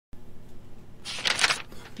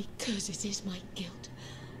Because it is my guilt,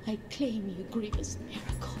 I claim you grievous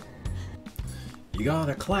miracle. You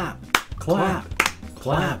gotta clap, clap,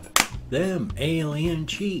 clap them alien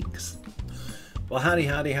cheeks. Well, howdy,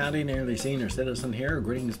 howdy, howdy, Nearly Senior Citizen here.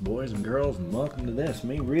 Greetings, boys and girls, and welcome to this.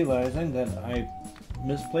 Me realizing that I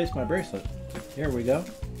misplaced my bracelet. Here we go.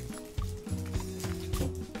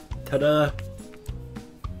 Ta-da!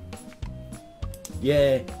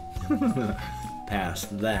 Yay!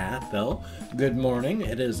 Past that, though. Good morning.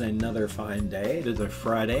 It is another fine day. It is a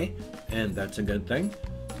Friday, and that's a good thing.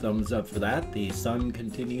 Thumbs up for that. The sun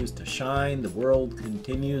continues to shine. The world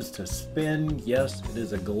continues to spin. Yes, it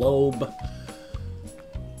is a globe.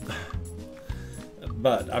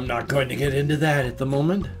 But I'm not going to get into that at the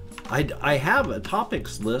moment. I have a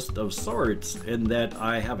topics list of sorts, in that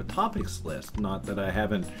I have a topics list, not that I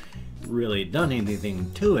haven't really done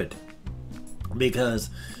anything to it, because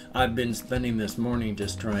I've been spending this morning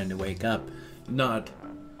just trying to wake up.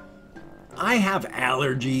 I have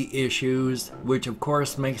allergy issues, which of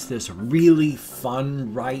course makes this really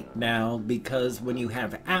fun right now, because when you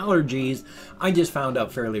have allergies, I just found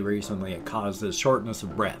out fairly recently it causes shortness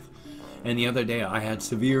of breath. And the other day I had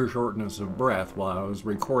severe shortness of breath while I was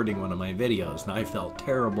recording one of my videos, and I felt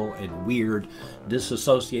terrible and weird,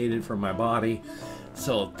 disassociated from my body,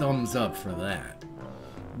 so thumbs up for that.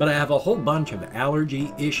 But I have a whole bunch of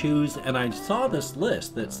allergy issues, and I saw this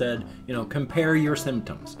list that said, you know, compare your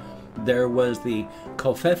symptoms. There was the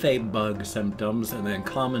kofefe bug symptoms, and then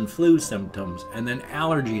common flu symptoms, and then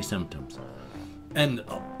allergy symptoms. And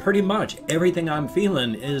pretty much everything I'm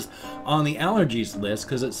feeling is on the allergies list,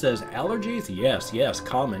 because it says allergies, yes, yes,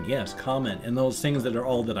 common, and those things that are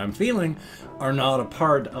all that I'm feeling are not a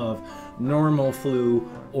part of normal flu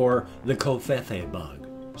or the kofefe bug.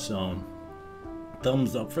 So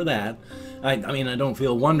thumbs up for that. I mean, I don't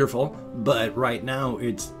feel wonderful, but right now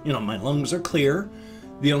it's, you know, my lungs are clear.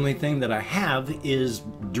 The only thing that I have is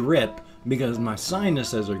drip, because my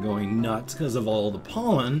sinuses are going nuts because of all the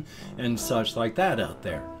pollen and such like that out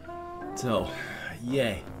there. So,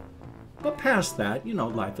 yay. But past that, you know,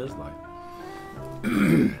 life is life.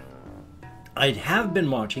 I have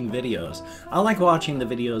been watching videos. I like watching the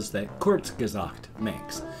videos that Kurzgesagt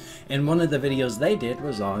makes. And one of the videos they did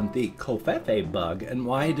was on the kofefe bug and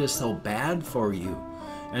why it is so bad for you.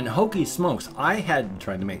 And hokey smokes, I had,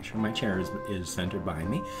 trying to make sure my chair is centered behind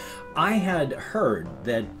me, I had heard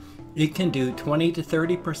that it can do 20 to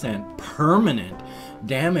 30% permanent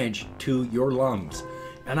damage to your lungs.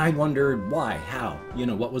 And I wondered why, how, you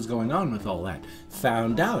know, what was going on with all that.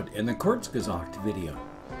 Found out in the Kurzgesagt video.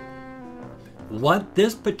 What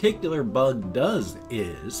this particular bug does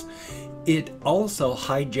is, it also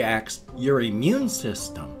hijacks your immune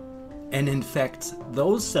system and infects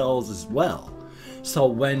those cells as well. So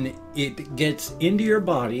when it gets into your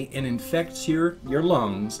body and infects your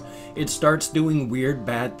lungs, it starts doing weird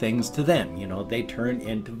bad things to them. You know, they turn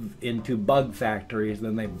into bug factories,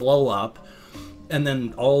 then they blow up, and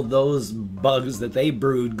then all those bugs that they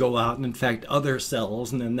brood go out and infect other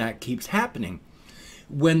cells, and then that keeps happening.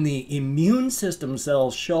 When the immune system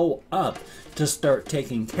cells show up to start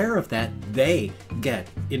taking care of that, they get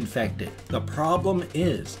infected. The problem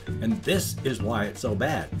is, and this is why it's so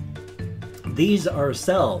bad, these are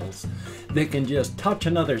cells that can just touch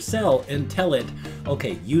another cell and tell it,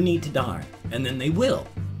 okay, you need to die, and then they will.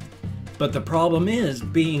 But the problem is,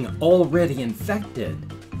 being already infected,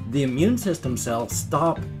 the immune system cells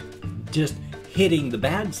stop just hitting the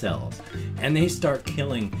bad cells, and they start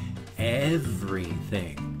killing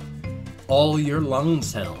everything, all your lung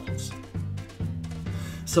cells.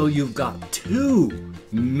 So you've got two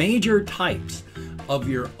major types of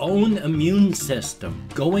your own immune system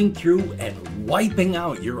going through and wiping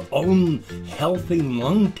out your own healthy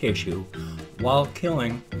lung tissue while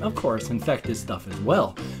killing, of course, infected stuff as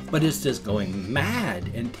well. But it's just going mad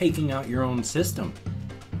and taking out your own system.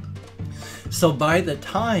 So by the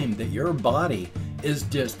time that your body is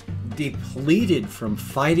just depleted from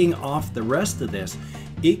fighting off the rest of this,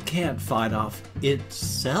 it can't fight off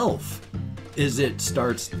itself. As it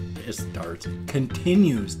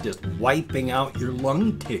continues just wiping out your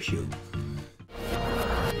lung tissue.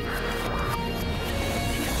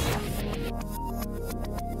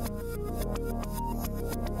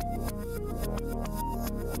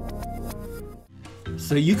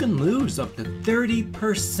 So you can lose up to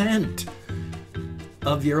 30%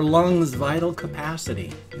 of your lungs' vital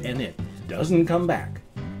capacity, and it doesn't come back.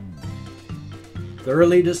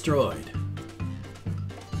 Thoroughly destroyed.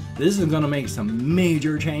 This is going to make some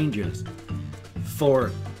major changes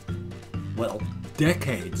for, well,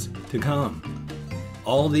 decades to come.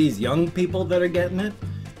 All these young people that are getting it,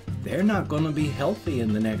 they're not going to be healthy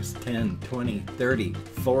in the next 10, 20, 30,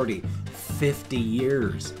 40, 50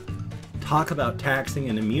 years. Talk about taxing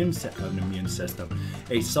an immune system,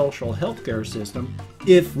 a social healthcare system,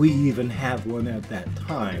 if we even have one at that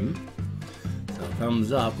time. So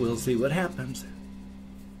thumbs up, we'll see what happens.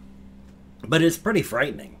 But it's pretty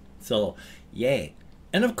frightening, so yay.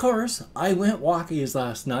 And of course, I went walkies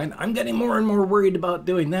last night. I'm getting more and more worried about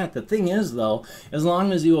doing that. The thing is, though, as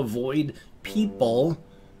long as you avoid people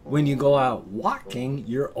when you go out walking,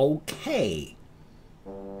 you're okay.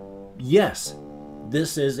 Yes,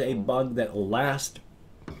 this is a bug that will last,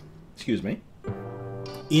 excuse me,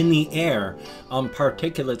 in the air on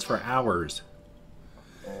particulates for hours.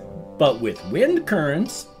 But with wind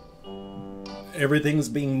currents, everything's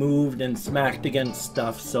being moved and smacked against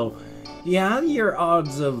stuff, so yeah, your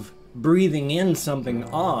odds of breathing in something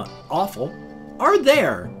awful are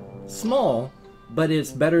there. Small, but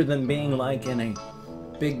it's better than being like in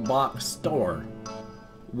a big box store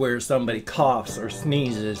where somebody coughs or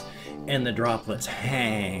sneezes and the droplets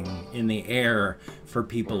hang in the air for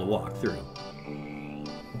people to walk through.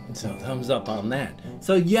 So thumbs up on that.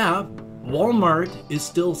 So yeah, Walmart is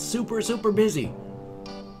still super, super busy.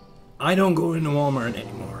 I don't go into Walmart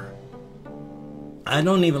anymore. I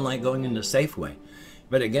don't even like going into Safeway.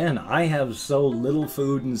 But again, I have so little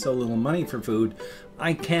food and so little money for food,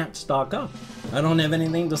 I can't stock up. I don't have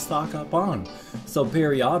anything to stock up on. So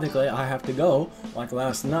periodically I have to go. Like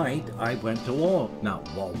last night, I went to not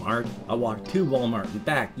Walmart. I walked to Walmart and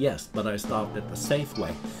back, yes, but I stopped at the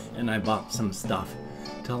Safeway and I bought some stuff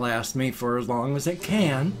to last me for as long as it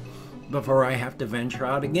can before I have to venture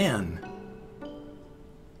out again.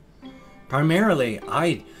 Primarily,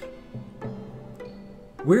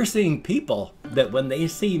 we're seeing people that when they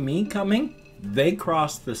see me coming, they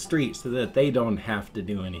cross the street so that they don't have to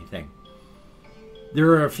do anything. There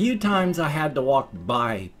are a few times I had to walk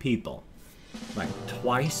by people. Like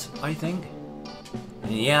twice, I think.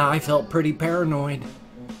 And yeah, I felt pretty paranoid.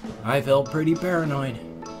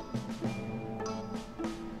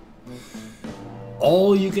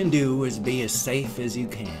 All you can do is be as safe as you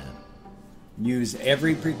can. Use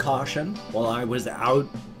every precaution. While I was out,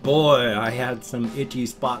 boy, I had some itchy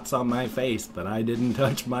spots on my face, but I didn't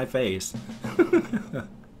touch my face.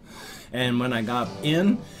 And when I got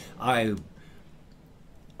in, I'm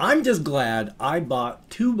just glad I bought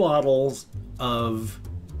 2 bottles of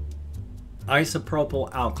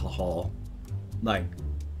isopropyl alcohol like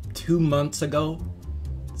 2 months ago.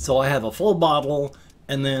 So I have a full bottle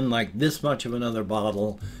and then like this much of another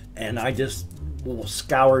bottle, and I just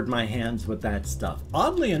scoured my hands with that stuff.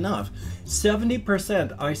 Oddly enough,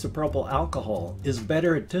 70% isopropyl alcohol is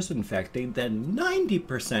better at disinfecting than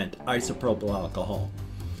 90% isopropyl alcohol.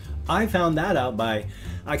 I found that out by,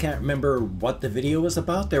 I can't remember what the video was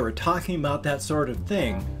about. They were talking about that sort of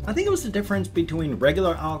thing. I think it was the difference between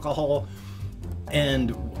regular alcohol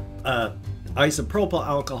and isopropyl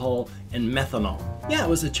alcohol and methanol. Yeah, it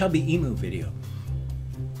was a Chubby Emu video.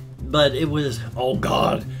 But it was, oh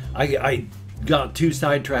God, I got too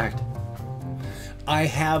sidetracked. I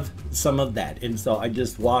have some of that, and so I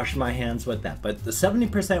just wash my hands with that. But the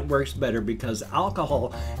 70% works better because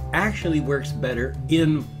alcohol actually works better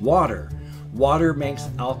in water. Water makes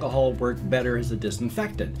alcohol work better as a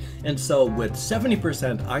disinfectant. And so with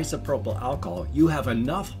 70% isopropyl alcohol, you have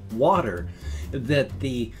enough water that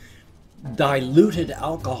the diluted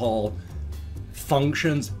alcohol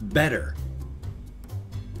functions better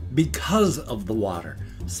because of the water.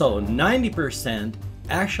 So 90%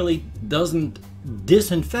 actually doesn't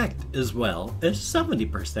disinfect as well as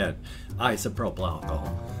 70% isopropyl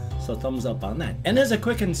alcohol. So thumbs up on that. And as a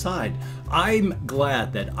quick aside, I'm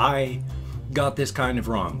glad that I got this kind of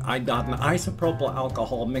wrong. I got an isopropyl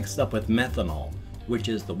alcohol mixed up with methanol, which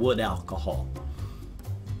is the wood alcohol.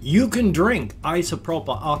 You can drink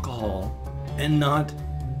isopropyl alcohol and not,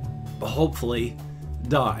 hopefully,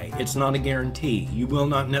 die. It's not a guarantee. You will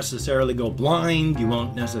not necessarily go blind. You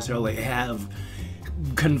won't necessarily have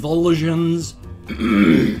convulsions.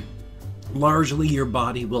 Largely, your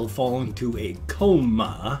body will fall into a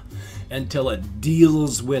coma until it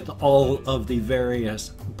deals with all of the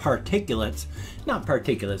various particulates. Not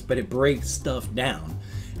particulates, but it breaks stuff down.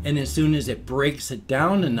 And as soon as it breaks it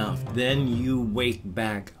down enough, then you wake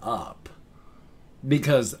back up.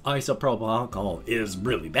 Because isopropyl alcohol is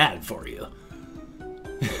really bad for you.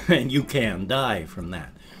 And you can die from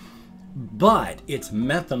that. But it's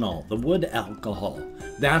methanol, the wood alcohol.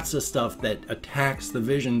 That's the stuff that attacks the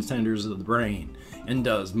vision centers of the brain and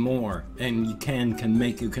does more, and you can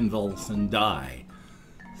make you convulse and die.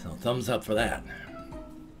 So thumbs up for that.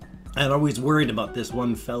 I'd always worried about this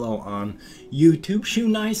one fellow on YouTube,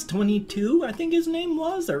 Shoenice22, I think his name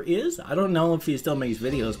was, or is. I don't know if he still makes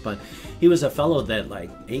videos, but he was a fellow that like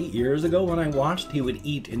 8 years ago when I watched, he would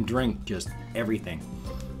eat and drink just everything.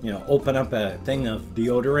 You know, open up a thing of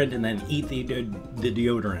deodorant and then eat the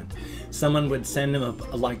deodorant. Someone would send him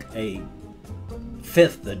like a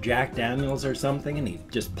fifth of Jack Daniels or something, and he'd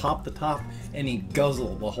just pop the top and he'd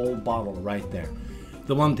guzzle the whole bottle right there.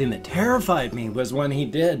 The one thing that terrified me was when he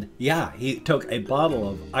did, he took a bottle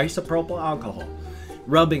of isopropyl alcohol,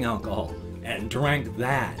 rubbing alcohol, and drank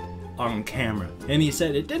that on camera. And he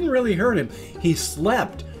said it didn't really hurt him. He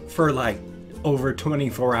slept for like over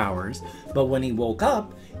 24 hours, but when he woke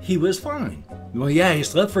up, he was fine. Well, yeah, he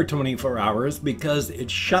slept for 24 hours because it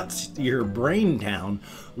shuts your brain down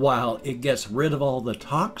while it gets rid of all the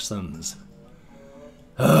toxins.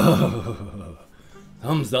 Oh,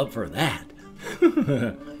 thumbs up for that.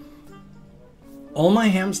 All my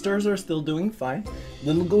hamsters are still doing fine.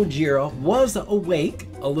 Little Gojira was awake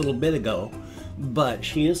a little bit ago, but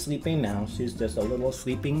she is sleeping now. She's just a little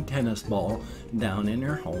sleeping tennis ball down in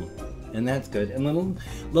her home, and that's good. And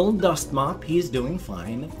little Dust Mop, he's doing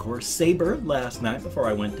fine. Of course, Saber last night before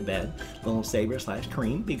I went to bed, little Saber /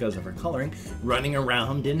 Cream because of her coloring, running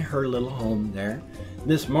around in her little home there.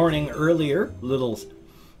 This morning earlier, little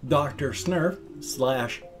Dr. Snurf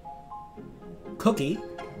 / Cookie,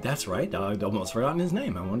 that's right, I'd almost forgotten his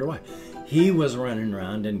name, I wonder why. He was running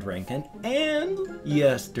around and drinking, and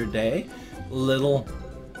yesterday, little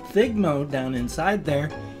Figmo down inside there,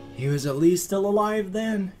 he was at least still alive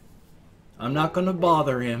then. I'm not going to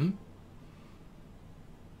bother him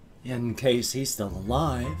in case he's still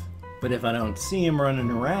alive, but if I don't see him running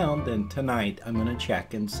around, then tonight I'm going to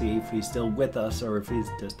check and see if he's still with us or if he's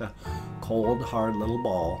just a cold, hard little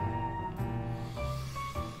ball.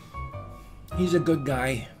 He's a good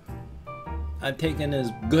guy. I've taken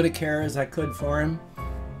as good a care as I could for him,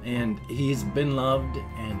 and he's been loved,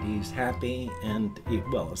 and he's happy, and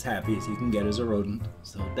well, as happy as he can get as a rodent,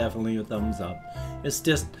 so definitely a thumbs up. It's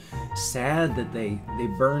just sad that they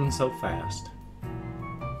burn so fast.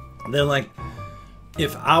 They're like,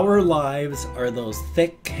 if our lives are those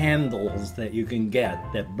thick candles that you can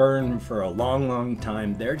get that burn for a long, long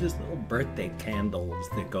time, they're just little birthday candles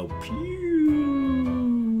that go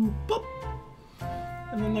pew, boop,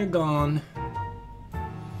 and then they're gone,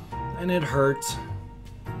 and it hurts.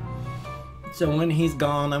 So when he's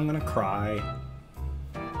gone, I'm gonna cry.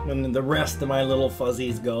 When the rest of my little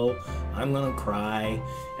fuzzies go, I'm gonna cry.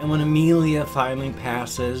 And when Amelia finally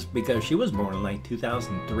passes, because she was born in like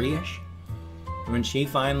 2003-ish, when she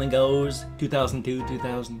finally goes, 2002,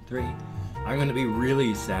 2003, I'm gonna be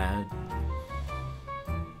really sad.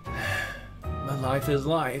 But life is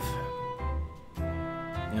life.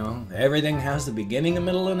 You know, everything has a beginning, a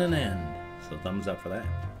middle, and an end. So thumbs up for that.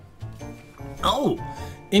 Oh,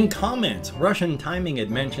 in comments, Russian Timing had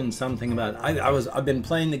mentioned something about I've been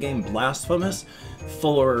playing the game Blasphemous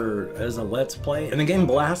as a Let's Play, and the game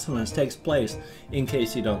Blasphemous takes place, in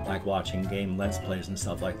case you don't like watching game Let's Plays and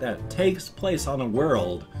stuff like that, takes place on a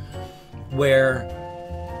world where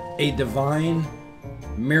a divine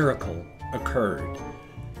miracle occurred,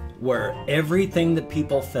 where everything that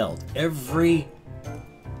people felt, every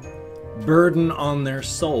burden on their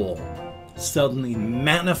soul, suddenly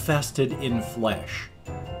manifested in flesh.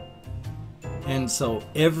 And so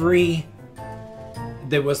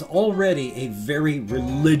there was already a very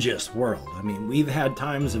religious world. I mean, we've had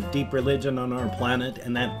times of deep religion on our planet,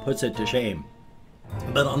 and that puts it to shame.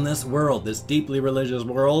 But on this world, this deeply religious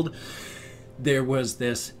world, there was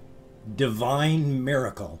this divine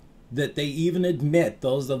miracle that they even admit,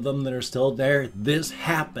 those of them that are still there, this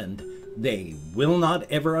happened. They will not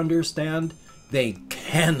ever understand. They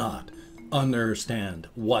cannot understand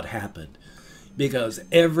what happened, because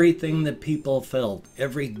everything that people felt,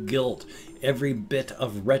 every guilt, every bit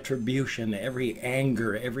of retribution, every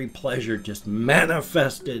anger, every pleasure just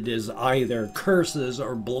manifested as either curses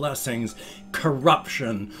or blessings,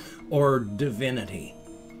 corruption or divinity.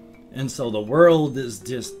 And so the world is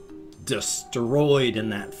just destroyed in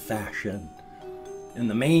that fashion. And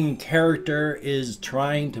the main character is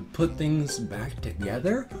trying to put things back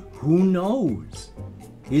together? Who knows?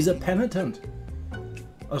 He's a penitent,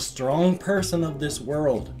 a strong person of this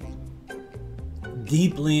world,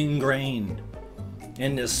 deeply ingrained.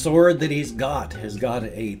 And the sword that he's got has got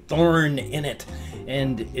a thorn in it,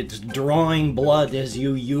 and it's drawing blood as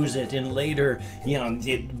you use it, and later, you know,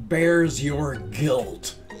 it bears your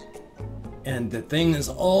guilt. And the thing is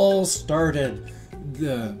all started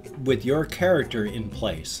with your character in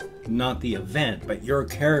place. not the event, but your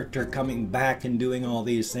character coming back and doing all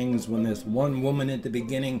these things when this one woman at the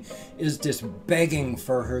beginning is just begging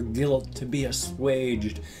for her guilt to be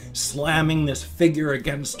assuaged, slamming this figure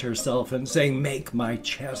against herself and saying, "Make my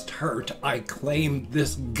chest hurt. I claim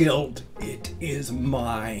this guilt. It is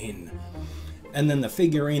mine." And then the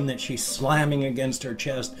figurine that she's slamming against her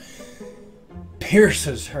chest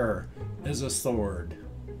pierces her as a sword.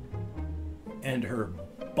 And her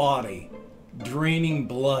body, draining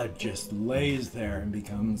blood, just lays there and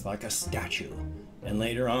becomes like a statue. And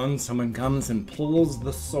later on, someone comes and pulls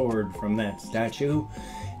the sword from that statue,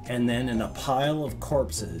 and then in a pile of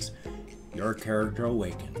corpses, your character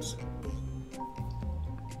awakens.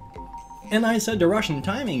 And I said to Russian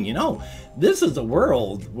Timing, you know, this is a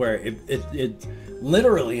world where it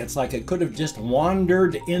literally, it's like it could have just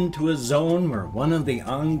wandered into a zone where one of the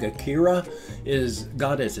Angakira is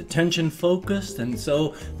got its attention focused, and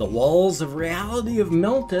so the walls of reality have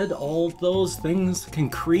melted. All those things can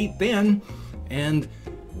creep in, and,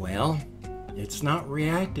 well, it's not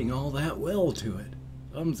reacting all that well to it.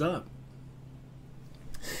 Thumbs up.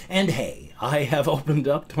 And hey, I have opened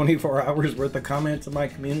up 24 hours worth of comments in my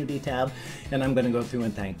community tab, and I'm going to go through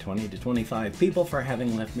and thank 20 to 25 people for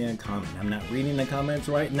having left me a comment. I'm not reading the comments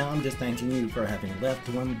right now, I'm just thanking you for having left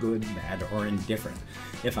one, good, bad, or indifferent.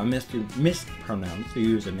 If I mispronounce the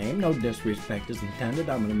username, no disrespect is intended.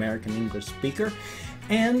 I'm an American English speaker,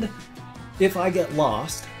 and if I get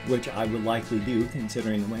lost, which I would likely do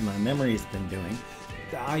considering the way my memory's been doing,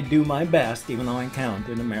 I do my best, even though I count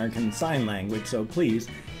in American Sign Language, so please,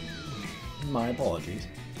 my apologies.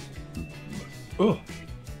 Oh,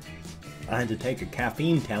 I had to take a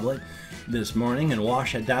caffeine tablet this morning and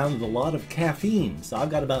wash it down with a lot of caffeine. So I've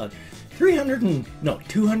got about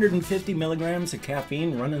 250 milligrams of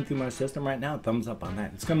caffeine running through my system right now. Thumbs up on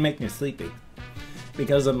that. It's going to make me sleepy.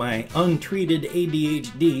 Because of my untreated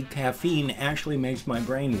ADHD, caffeine actually makes my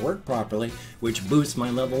brain work properly, which boosts my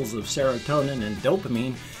levels of serotonin and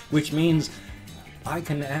dopamine, which means I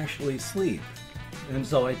can actually sleep. And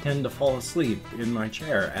so I tend to fall asleep in my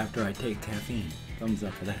chair after I take caffeine. Thumbs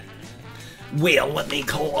up for that. Well, let me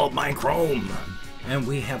call up my Chrome. And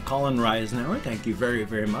we have Colin Reisenauer. Thank you very,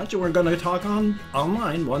 very much. And we're going to talk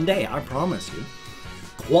online one day, I promise you.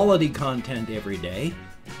 Quality content every day.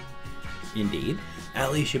 Indeed.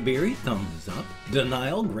 Ali Shabiri, thumbs up.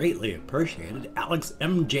 Denial, greatly appreciated. Alex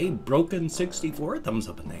MJ Broken 64, thumbs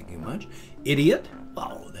up and thank you much. Idiot,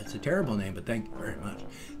 oh, that's a terrible name, but thank you very much.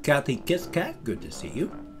 Kathy Kisscat, good to see you.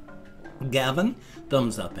 Gavin,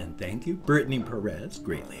 thumbs up and thank you. Brittany Perez,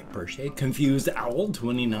 greatly appreciate. Confused Owl,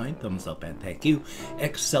 29, thumbs up and thank you.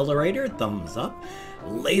 Accelerator, thumbs up.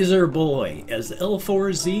 Laser Boy as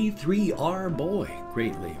L4Z3R Boy,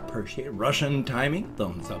 greatly appreciate. Russian Timing,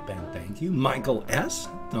 thumbs up and thank you. Michael S,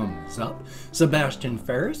 thumbs up. Sebastian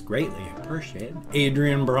Ferris, greatly appreciated.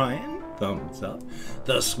 Adrian Bryan, thumbs up.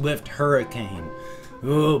 The Swift Hurricane,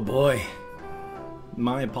 oh boy,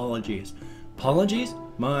 my apologies. Apologies,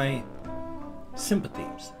 my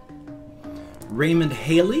sympathies. Raymond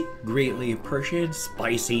Haley, greatly appreciated.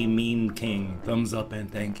 Spicy Mean King, thumbs up and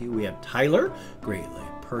thank you. We have Tyler, greatly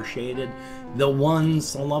appreciated. The One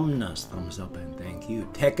Solumnus, thumbs up and thank you.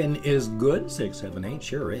 Tekken is good, 678,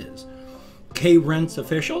 sure is. K Rents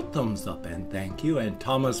Official, thumbs up and thank you. And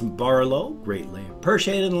Thomas Barlow, greatly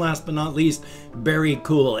appreciated. And last but not least, Very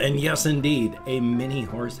Cool, and yes indeed, a mini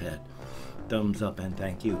horsehead. Thumbs up and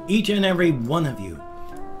thank you. Each and every one of you.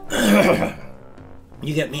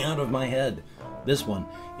 You get me out of my head. This one,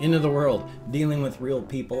 into the world, dealing with real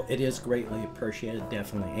people, it is greatly appreciated,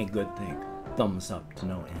 definitely a good thing. Thumbs up to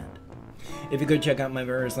no end. If you could check out my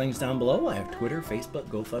various links down below, I have Twitter, Facebook,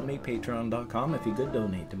 GoFundMe, Patreon.com. If you could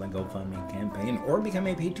donate to my GoFundMe campaign or become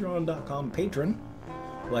a Patreon.com patron,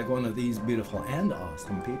 like one of these beautiful and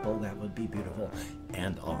awesome people, that would be beautiful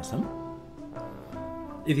and awesome.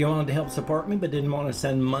 If you wanted to help support me but didn't want to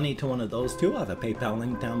send money to one of those two, I have a PayPal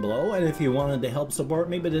link down below. And if you wanted to help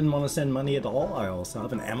support me but didn't want to send money at all, I also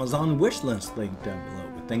have an Amazon wishlist link down below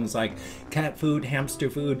with things like cat food,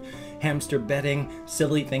 hamster bedding,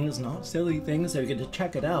 silly things, not silly things. So you get to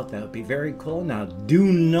check it out. That would be very cool. Now, do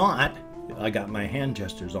not, I got my hand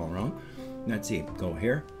gestures all wrong. Let's see, go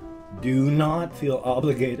here. Do not feel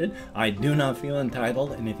obligated. I do not feel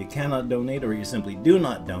entitled. And if you cannot donate or you simply do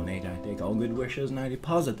not donate, I take all good wishes and I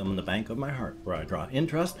deposit them in the bank of my heart where I draw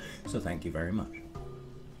interest. So thank you very much.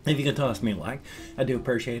 If you could toss me a like, I do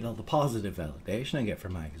appreciate all the positive validation I get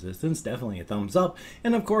from my existence. Definitely a thumbs up.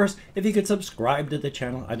 And of course, if you could subscribe to the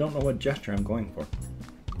channel, I don't know what gesture I'm going for.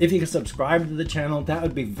 If you could subscribe to the channel, that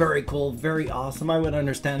would be very cool, very awesome. I would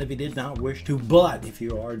understand if you did not wish to, but if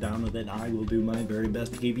you are down with it, I will do my very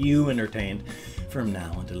best to keep you entertained from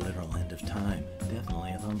now until the literal end of time.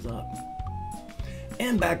 Definitely a thumbs up.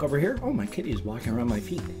 And back over here, oh, my kitty is walking around my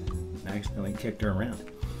feet. I accidentally kicked her around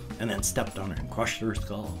and then stepped on her and crushed her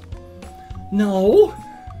skull. No.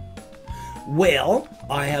 Well,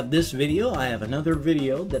 I have this video, I have another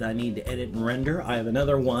video that I need to edit and render. I have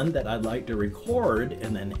another one that I'd like to record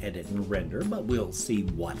and then edit and render, but we'll see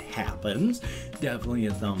what happens. Definitely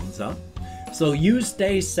a thumbs up. So you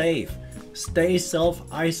stay safe. Stay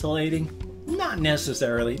self-isolating. Not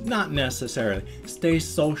necessarily. Stay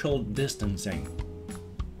social distancing.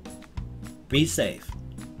 Be safe.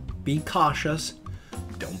 Be cautious.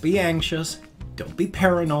 Don't be anxious. Don't be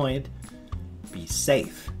paranoid. Be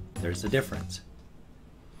safe. There's a difference.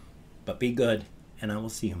 But be good, and I will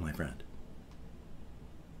see you, my friend.